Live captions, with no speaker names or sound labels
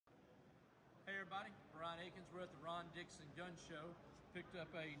everybody, Brian Akins. We're at the Ron Dixon Gun Show. Picked up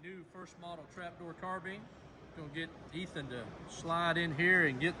a new first model trapdoor carbine. Gonna get Ethan to slide in here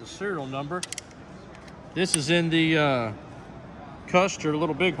and get the serial number. This is in the Custer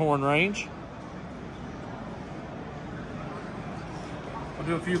Little Bighorn range. I'll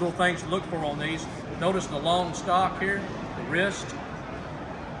do a few little things to look for on these. Notice the long stock here, the wrist.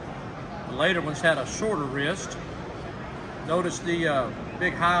 The later ones had a shorter wrist. Notice the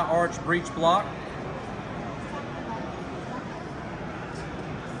big high arch breech block.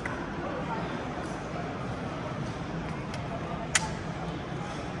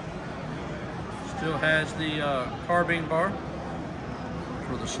 Still has the carbine bar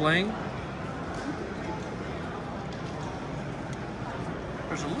for the sling.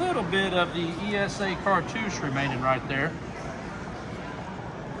 There's a little bit of the ESA cartouche remaining right there.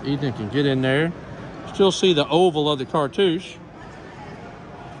 Ethan can get in there. Still see the oval of the cartouche.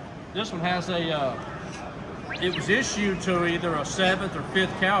 This one has a, it was issued to either a 7th or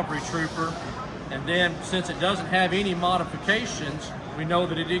 5th Cavalry trooper, and then since it doesn't have any modifications, we know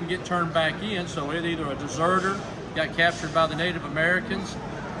that it didn't get turned back in, so it either a deserter, got captured by the Native Americans.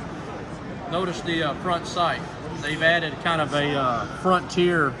 Notice the front sight. They've added kind of a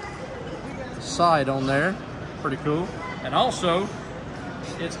frontier sight on there. Pretty cool. And also,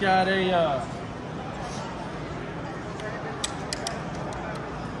 it's got a,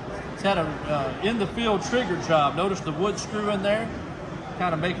 it's had a in-the-field trigger job. Notice the wood screw in there,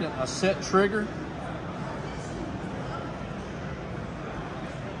 kind of making it a set trigger.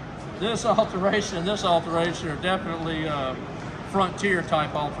 This alteration and this alteration are definitely frontier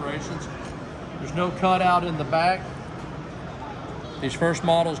type alterations. There's no cutout in the back. These first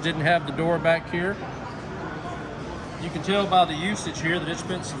models didn't have the door back here. You can tell by the usage here that it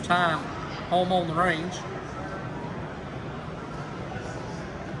spent some time home on the range.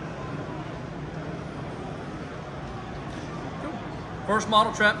 First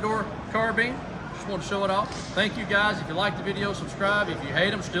model trapdoor carbine. Just want to show it off. Thank you guys. If you like the video, subscribe. If you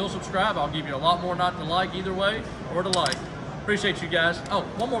hate them, still subscribe. I'll give you a lot more not to like either way, or to like. Appreciate you guys. Oh,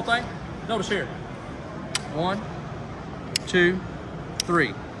 one more thing. Notice here. 1, 2,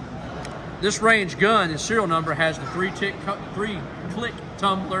 3. This range gun and serial number has the 3-click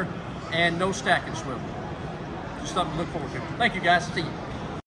tumbler and no stack and swivel. Just something to look forward to. Thank you guys. See you.